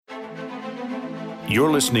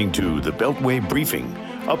You're listening to The Beltway Briefing,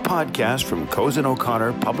 a podcast from Cozen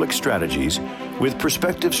O'Connor Public Strategies with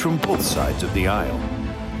perspectives from both sides of the aisle.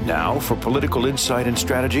 Now, for political insight and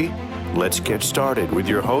strategy, let's get started with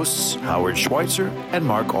your hosts, Howard Schweitzer and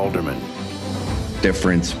Mark Alderman.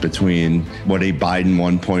 Difference between what a Biden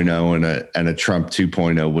 1.0 and a Trump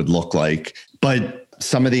 2.0 would look like. But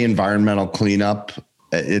some of the environmental cleanup,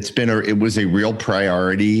 it was a real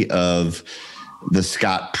priority of the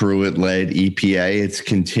Scott Pruitt-led EPA. It's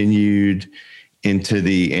continued into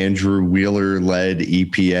the Andrew Wheeler-led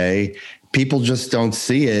EPA. People just don't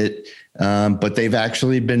see it, but they've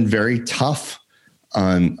actually been very tough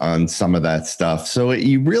on some of that stuff. So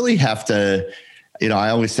you really have to, I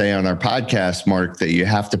always say on our podcast, Mark, that you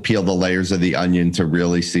have to peel the layers of the onion to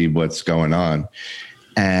really see what's going on.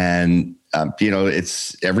 And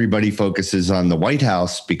it's everybody focuses on the White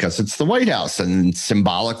House because it's the White House and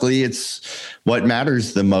symbolically it's what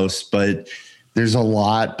matters the most. But there's a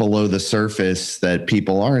lot below the surface that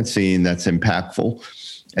people aren't seeing that's impactful.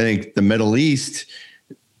 I think the Middle East,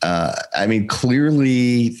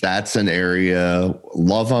 clearly that's an area,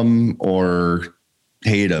 love them or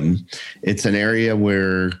hate them. It's an area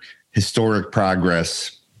where historic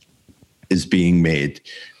progress is being made.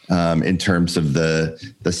 In terms of the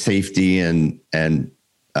safety and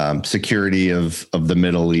security of the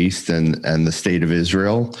Middle East and the state of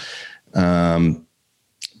Israel, there's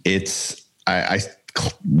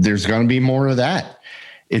going to be more of that.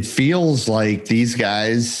 It feels like these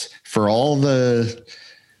guys, for all the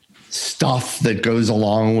stuff that goes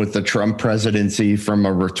along with the Trump presidency from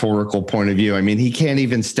a rhetorical point of view, he can't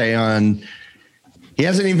even stay on. He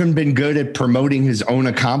hasn't even been good at promoting his own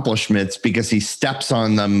accomplishments because he steps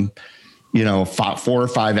on them, 4 or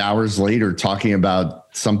 5 hours later, talking about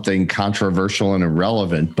something controversial and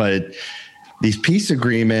irrelevant. But these peace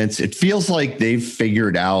agreements, it feels like they've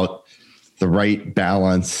figured out the right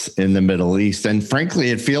balance in the Middle East. And frankly,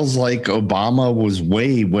 it feels like Obama was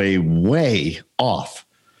way, way, way off,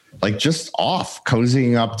 like just off,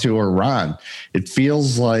 cozying up to Iran. It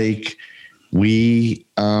feels like it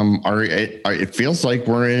feels like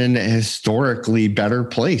we're in a historically better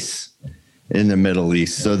place in the Middle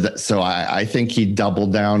East. So I think he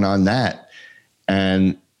doubled down on that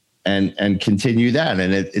and continue that.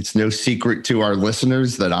 And it's no secret to our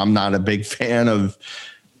listeners that I'm not a big fan of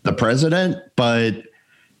the president, but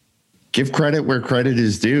give credit where credit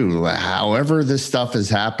is due. However this stuff is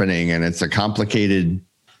happening, and it's a complicated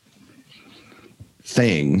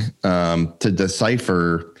thing to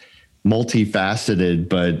decipher, multifaceted,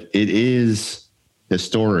 but it is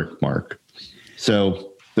historic, Mark.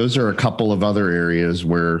 So those are a couple of other areas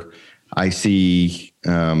where I see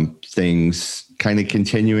things kind of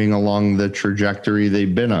continuing along the trajectory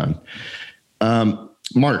they've been on.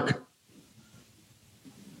 Mark,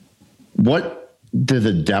 what do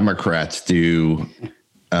the Democrats do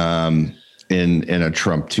in a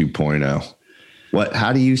Trump 2.0?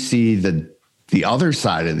 How do you see the other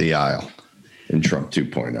side of the aisle in Trump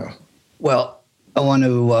 2.0? Well, I want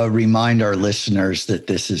to remind our listeners that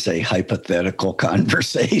this is a hypothetical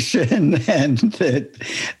conversation and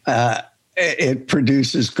that it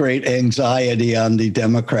produces great anxiety on the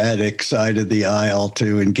Democratic side of the aisle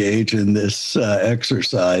to engage in this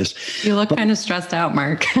exercise. You look kind of stressed out,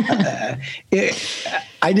 Mark. I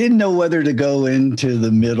didn't know whether to go into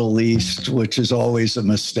the Middle East, which is always a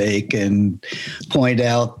mistake, and point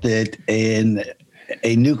out that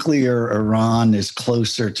a nuclear Iran is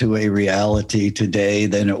closer to a reality today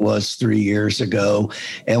than it was 3 years ago.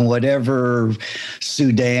 And whatever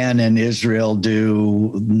Sudan and Israel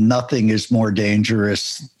do, nothing is more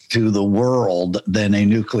dangerous to the world than a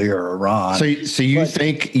nuclear Iran. So you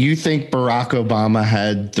think Barack Obama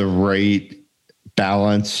had the right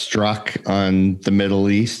balance struck on the Middle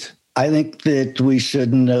East? I think that we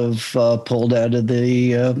shouldn't have pulled out of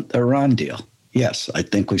the Iran deal. Yes, I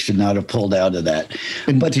think we should not have pulled out of that.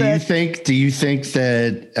 But do you think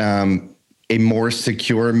that a more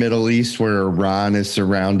secure Middle East where Iran is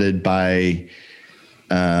surrounded by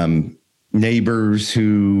neighbors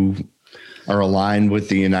who are aligned with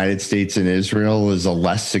the United States and Israel is a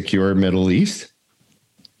less secure Middle East?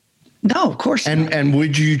 No, of course not. And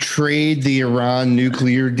would you trade the Iran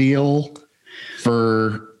nuclear deal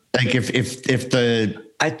for, like,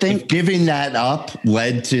 if giving that up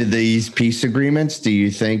led to these peace agreements, do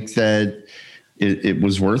you think that it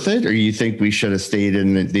was worth it, or you think we should have stayed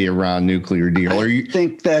in the Iran nuclear deal? Or you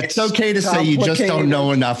think that's it's okay to say you just don't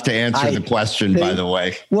know enough to answer the question, by the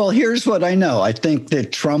way. Well, here's what I know. I think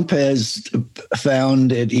that Trump has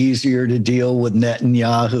found it easier to deal with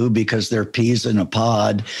Netanyahu because they're peas in a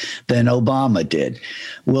pod than Obama did.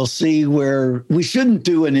 We'll see where we shouldn't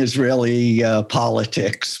do an Israeli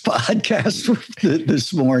politics podcast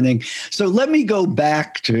this morning. So let me go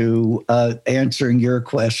back to answering your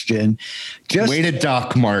question. Way to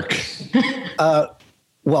duck, Mark.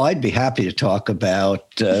 Well, I'd be happy to talk about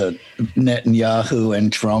Netanyahu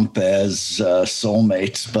and Trump as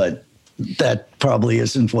soulmates, but that probably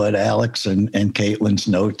isn't what Alex and Caitlin's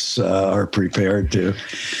notes are prepared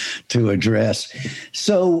to address.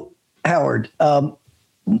 So, Howard,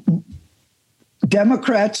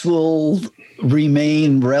 Democrats will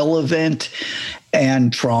remain relevant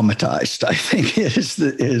and traumatized, I think,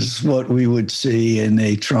 is what we would see in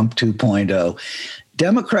a Trump 2.0.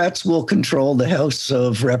 Democrats will control the House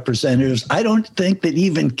of Representatives. I don't think that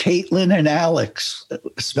even Caitlin and Alex,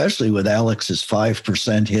 especially with Alex's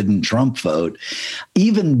 5% hidden Trump vote,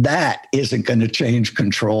 even that isn't going to change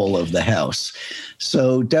control of the House.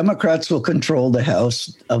 So Democrats will control the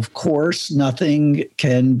House. Of course, nothing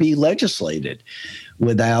can be legislated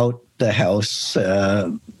without the House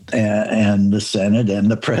and the Senate and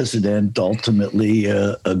the president ultimately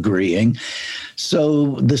agreeing.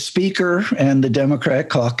 So the Speaker and the Democrat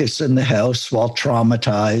caucus in the House, while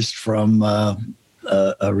traumatized from a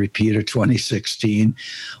repeat of 2016,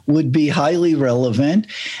 would be highly relevant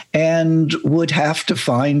and would have to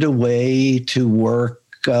find a way to work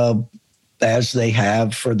as they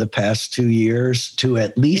have for the past 2 years, to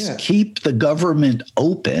at least keep the government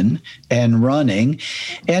open and running.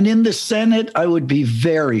 And in the Senate, I would be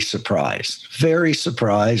very surprised,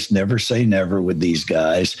 never say never with these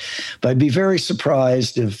guys, but I'd be very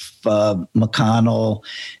surprised if McConnell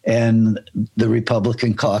and the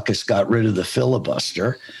Republican caucus got rid of the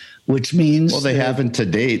filibuster, which means... Well, they haven't to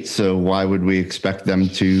date, so why would we expect them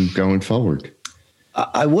to going forward?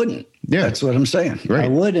 I wouldn't. Yeah. That's what I'm saying. Right. I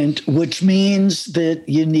wouldn't, which means that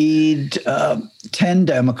you need 10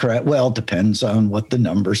 Democrat. Well, it depends on what the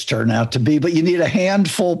numbers turn out to be, but you need a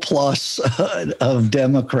handful plus of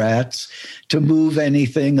Democrats to move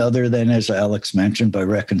anything other than, as Alex mentioned, by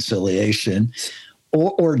reconciliation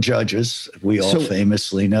or judges, we all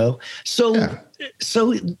famously know. So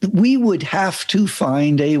we would have to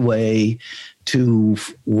find a way to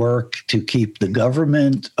work to keep the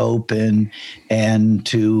government open and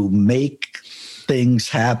to make things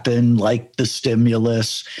happen like the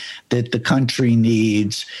stimulus that the country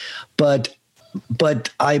needs. But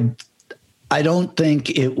I don't think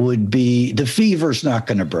it would be, the fever's not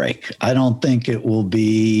going to break. I don't think it will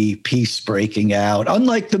be peace breaking out.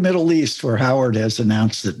 Unlike the Middle East, where Howard has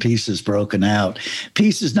announced that peace is broken out,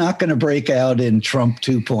 peace is not going to break out in Trump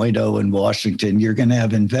 2.0 in Washington. You're going to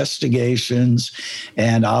have investigations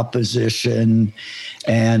and opposition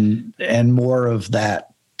and more of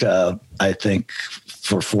that, I think,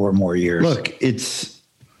 for 4 more years. Look, it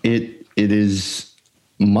is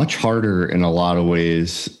much harder in a lot of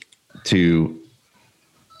ways to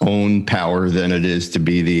own power than it is to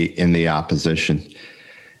be in the opposition.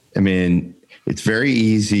 I mean, it's very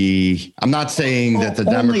easy. I'm not saying that the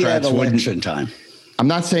Democrats wouldn't. Time. I'm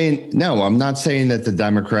not saying that the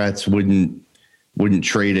Democrats wouldn't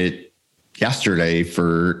trade it yesterday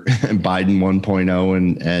for Biden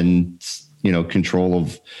 1.0 and control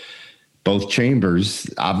of both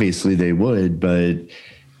chambers. Obviously they would, but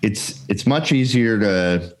it's much easier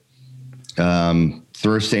to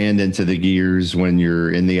throw sand into the gears when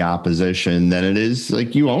you're in the opposition than it is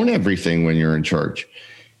like you own everything when you're in charge.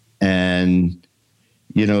 And,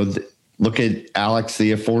 look at Alex,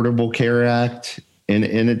 the Affordable Care Act in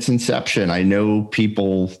its inception. I know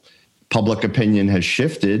public opinion has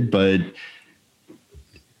shifted, but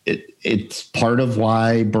it's part of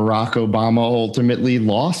why Barack Obama ultimately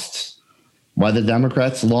why the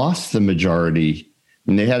Democrats lost the majority.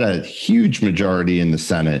 And they had a huge majority in the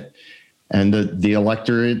Senate. And the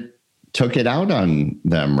electorate took it out on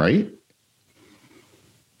them, right?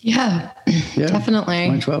 Yeah. Definitely.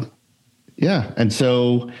 2012. Yeah. And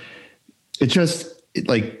so it's just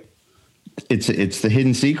like, it's the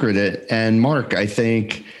hidden secret. And Mark, I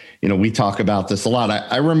think, we talk about this a lot.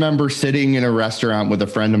 I remember sitting in a restaurant with a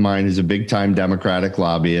friend of mine who's a big time Democratic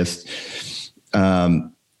lobbyist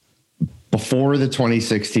before the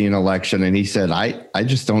 2016 election. And he said, I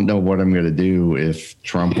just don't know what I'm going to do if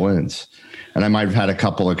Trump wins. And I might have had a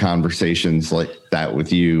couple of conversations like that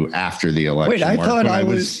with you after the election. Wait, I thought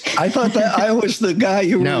that I was the guy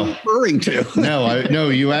you were referring to. No,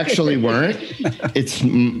 you actually weren't. It's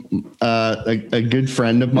a good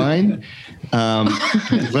friend of mine.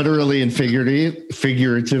 Literally and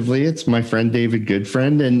figuratively, it's my friend David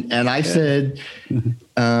Goodfriend. And I said,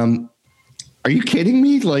 are you kidding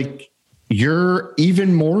me? Like, you're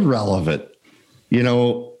even more relevant. You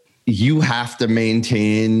know, you have to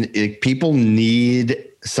maintain it. People need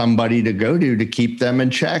somebody to go to keep them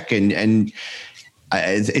in check. And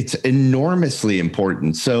it's enormously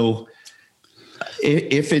important. So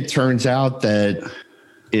if it turns out that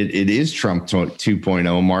it is Trump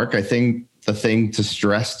 2.0, Mark, I think the thing to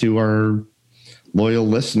stress to our loyal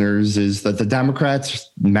listeners is that the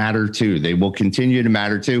Democrats matter too. They will continue to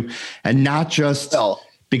matter too. And not just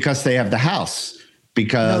because they have the House.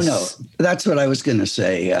 Because no, that's what I was going to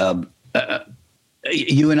say.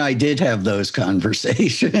 You and I did have those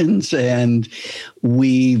conversations, and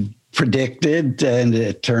we predicted, and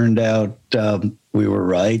it turned out we were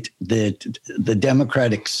right, that the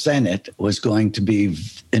Democratic Senate was going to be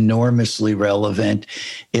enormously relevant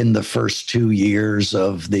in the first 2 years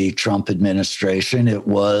of the Trump administration. It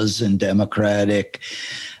was, and Democratic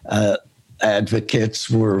advocates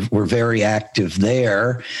were very active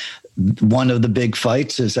there. One of the big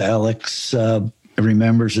fights, as Alex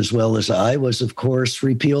remembers as well as I, was, of course,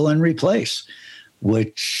 repeal and replace,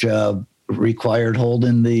 which required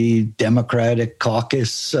holding the Democratic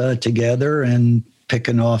caucus together and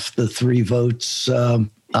picking off the 3 votes on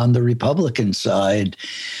the Republican side.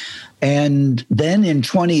 And then in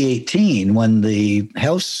 2018, when the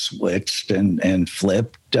House switched and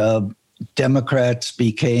flipped, Democrats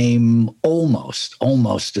became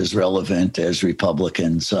almost as relevant as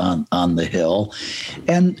Republicans on the Hill.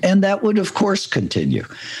 And that would, of course, continue.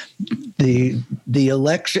 The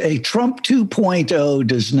election, a Trump 2.0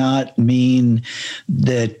 does not mean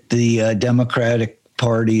that the Democratic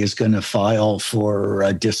Party is going to file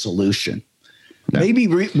for dissolution. No.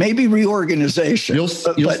 Maybe reorganization,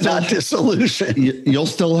 but not dissolution. You'll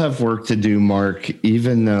still have work to do, Mark,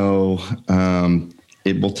 even though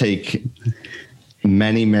it will take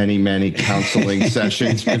many counseling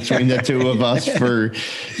sessions between the two of us for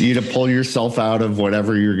you to pull yourself out of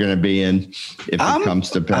whatever you're going to be in if it comes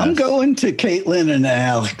to pass. I'm going to Caitlin and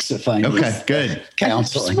Alex if I need good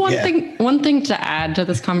counseling. Just one thing to add to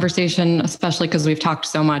this conversation, especially because we've talked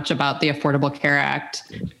so much about the Affordable Care Act,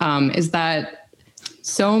 is that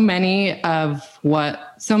so many of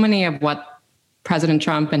what President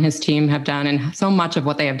Trump and his team have done, and so much of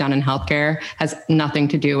what they have done in healthcare has nothing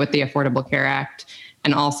to do with the Affordable Care Act,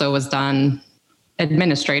 and also was done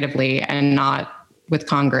administratively and not with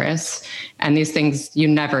Congress. And these things you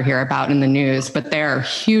never hear about in the news, but they're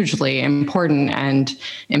hugely important and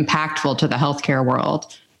impactful to the healthcare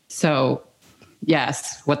world. So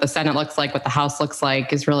yes, what the Senate looks like, what the House looks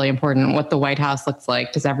like is really important. What the White House looks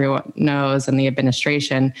like, as everyone knows, and the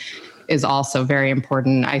administration is also very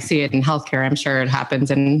important. I see it in healthcare. I'm sure it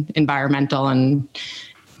happens in environmental and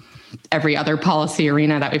every other policy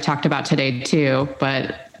arena that we've talked about today too,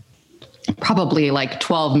 but probably like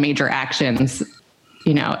 12 major actions,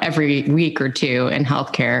 every week or two in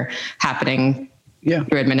healthcare happening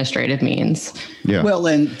through administrative means. Yeah. Well,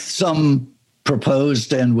 and some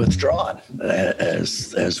proposed and withdrawn,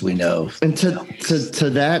 as we know. And to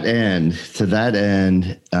that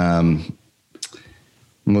end,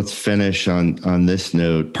 let's finish on this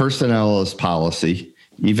note. Personnel is policy,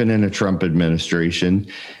 even in a Trump administration.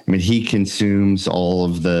 I mean, he consumes all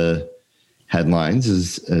of the headlines,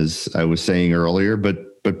 as I was saying earlier, but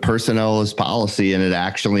personnel is policy, and it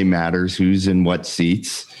actually matters who's in what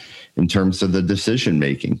seats in terms of the decision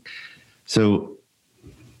making. So,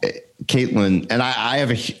 Caitlin, and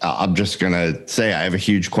I'm just going to say I have a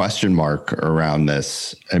huge question mark around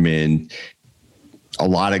this. I mean, a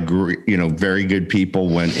lot of, very good people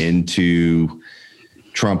went into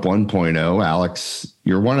Trump 1.0. Alex,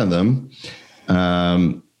 you're one of them.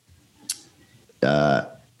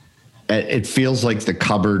 It feels like the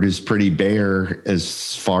cupboard is pretty bare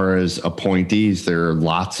as far as appointees. There are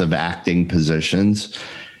lots of acting positions.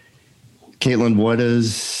 Caitlin, what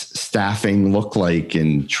does staffing look like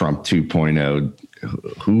in Trump 2.0?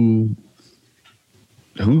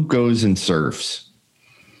 Who goes and serves?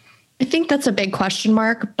 I think that's a big question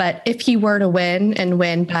mark, but if he were to win and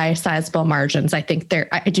win by sizable margins, I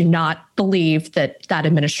do not believe that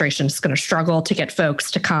administration is going to struggle to get folks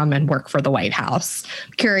to come and work for the White House.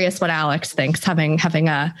 I'm curious what Alex thinks, having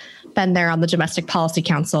been there on the Domestic Policy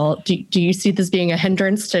Council. Do you see this being a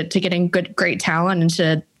hindrance to getting great talent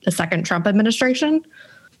into the second Trump administration?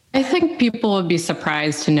 I think people would be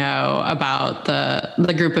surprised to know about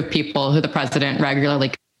the group of people who the president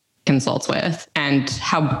regularly consults with and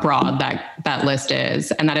how broad that list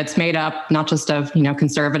is, and that it's made up not just of,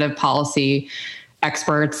 conservative policy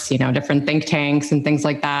experts, different think tanks and things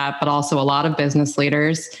like that, but also a lot of business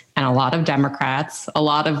leaders and a lot of Democrats, a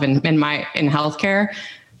lot of in healthcare.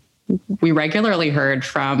 We regularly heard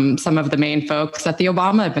from some of the main folks that the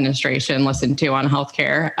Obama administration listened to on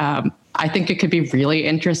healthcare. I think it could be really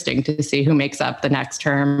interesting to see who makes up the next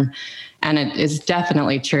term. And it is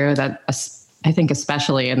definitely true that I think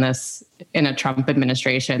especially in a Trump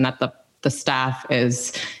administration, that the staff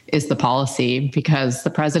is the policy, because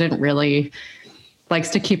the president really likes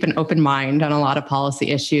to keep an open mind on a lot of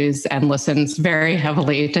policy issues and listens very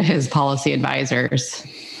heavily to his policy advisors.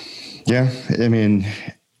 Yeah, I mean,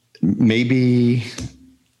 maybe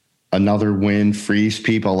another win frees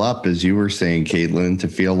people up, as you were saying, Caitlin, to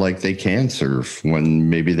feel like they can serve when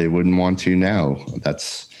maybe they wouldn't want to now.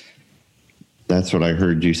 That's what I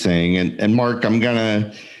heard you saying. And Mark, I'm going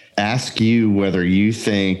to ask you whether you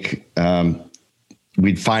think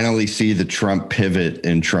we'd finally see the Trump pivot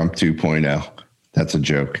in Trump 2.0. That's a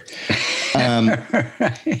joke.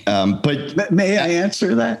 But may I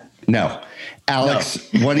answer that? No.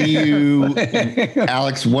 Alex, no. What do you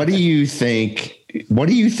think? What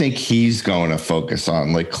do you think he's going to focus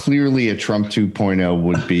on? Like, clearly a Trump 2.0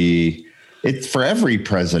 would be, it's for every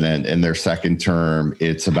president in their second term,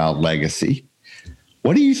 it's about legacy.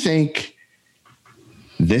 What do you think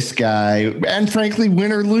this guy, and frankly,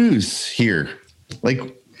 win or lose here, like,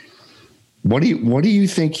 what do you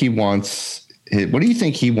think he wants? What do you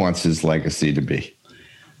think he wants his legacy to be?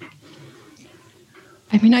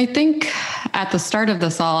 I mean, I think at the start of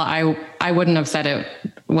this all, I wouldn't have said it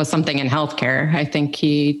was something in healthcare. I think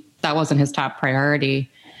that wasn't his top priority.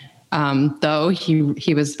 Though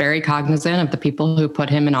he was very cognizant of the people who put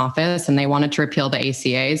him in office, and they wanted to repeal the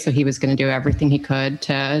ACA. So he was going to do everything he could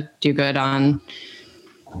to do good on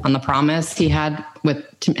the promise he had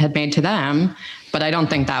made to them. But I don't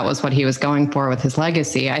think that was what he was going for with his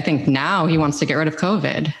legacy. I think now he wants to get rid of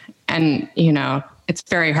COVID. And, it's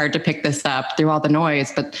very hard to pick this up through all the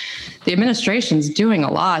noise, but the administration's doing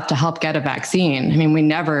a lot to help get a vaccine. I mean,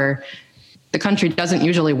 the country doesn't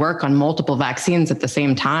usually work on multiple vaccines at the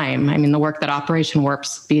same time. I mean, the work that Operation Warp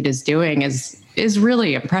Speed is doing is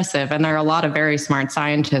really impressive. And there are a lot of very smart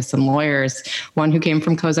scientists and lawyers. One who came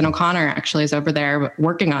from Cozen O'Connor actually is over there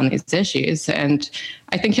working on these issues. And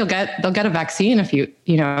I think they'll get a vaccine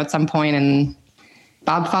at some point, and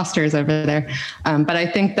Bob Foster's over there. But I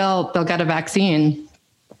think they'll get a vaccine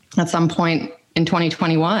at some point in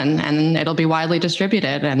 2021, and it'll be widely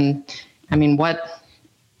distributed. And I mean, what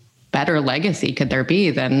better legacy could there be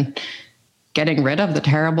than getting rid of the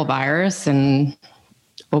terrible virus and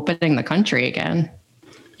opening the country again?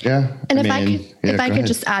 Yeah. And if I could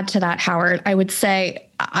just add to that, Howard, I would say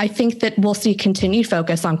I think that we'll see continued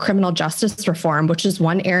focus on criminal justice reform, which is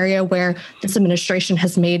one area where this administration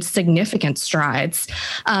has made significant strides,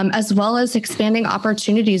 as well as expanding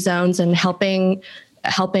opportunity zones and helping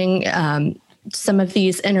some of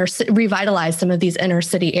these revitalize some of these inner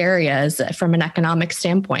city areas from an economic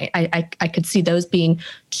standpoint. I could see those being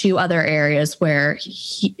two other areas where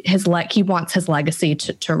he wants his legacy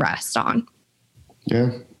to rest on. Yeah.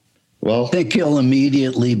 Well, I think he'll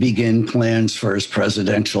immediately begin plans for his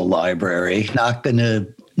presidential library. Not going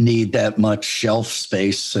to need that much shelf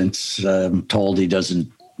space, since I'm told he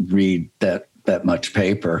doesn't read that much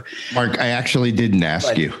paper. Mark, I actually didn't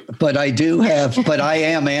ask you. But I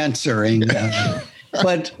am answering.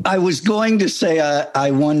 But I was going to say, I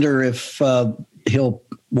wonder if he'll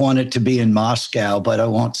want it to be in Moscow, but I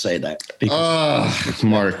won't say that.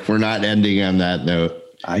 Mark, we're not ending on that note.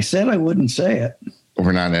 I said I wouldn't say it.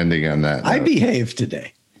 We're not ending on that note. I behaved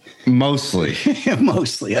today. Mostly.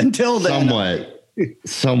 Mostly. Until then.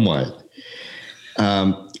 Somewhat.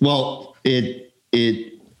 Well,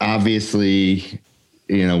 it obviously,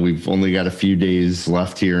 we've only got a few days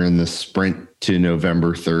left here in the sprint to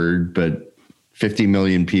November 3rd, but 50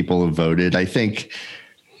 million people have voted. I think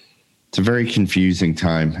it's a very confusing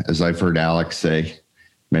time, as I've heard Alex say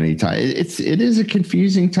many times. It is a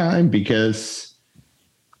confusing time because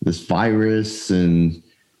this virus, and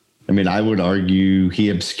I mean, I would argue he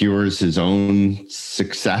obscures his own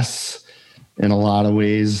success in a lot of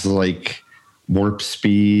ways, like Warp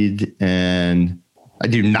Speed, and I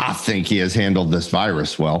do not think he has handled this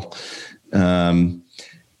virus well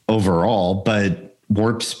overall, but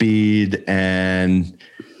Warp Speed and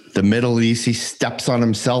the Middle East, he steps on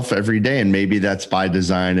himself every day, and maybe that's by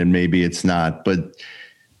design and maybe it's not, but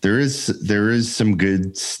there is some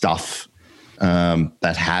good stuff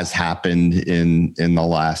that has happened in the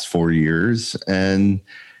last 4 years, and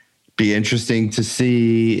be interesting to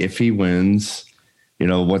see if he wins,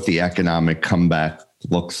 what the economic comeback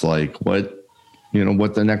looks like, what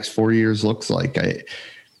the next 4 years looks like.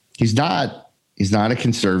 He's not a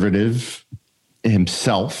conservative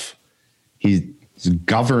himself. He's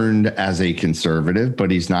governed as a conservative,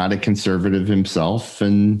 but he's not a conservative himself.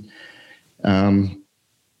 And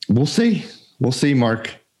we'll see. We'll see,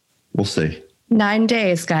 Mark. We'll see. 9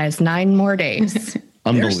 days, guys. 9 more days.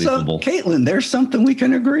 Unbelievable. Caitlin, there's something we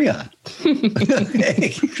can agree on.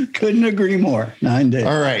 Couldn't agree more. 9 days.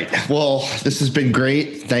 All right. Well, this has been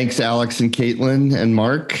great. Thanks, Alex and Caitlin and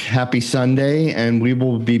Mark. Happy Sunday. And we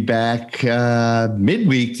will be back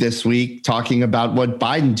midweek this week talking about what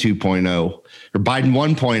Biden 2.0 or Biden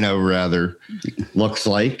 1.0 rather looks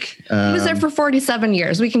like. He was there for 47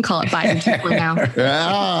 years. We can call it Biden 2.0.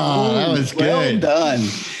 That was good. Well done.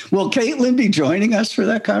 Will Caitlin be joining us for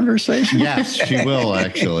that conversation? Yes, she will,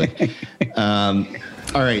 actually. All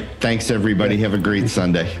right. Thanks, everybody. Have a great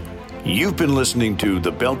Sunday. You've been listening to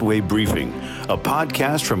The Beltway Briefing, a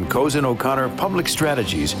podcast from Cozen O'Connor Public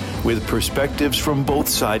Strategies with perspectives from both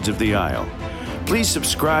sides of the aisle. Please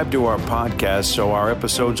subscribe to our podcast so our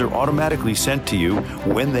episodes are automatically sent to you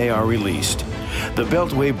when they are released. The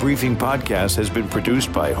Beltway Briefing podcast has been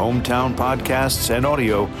produced by Hometown Podcasts and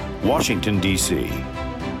Audio, Washington, D.C.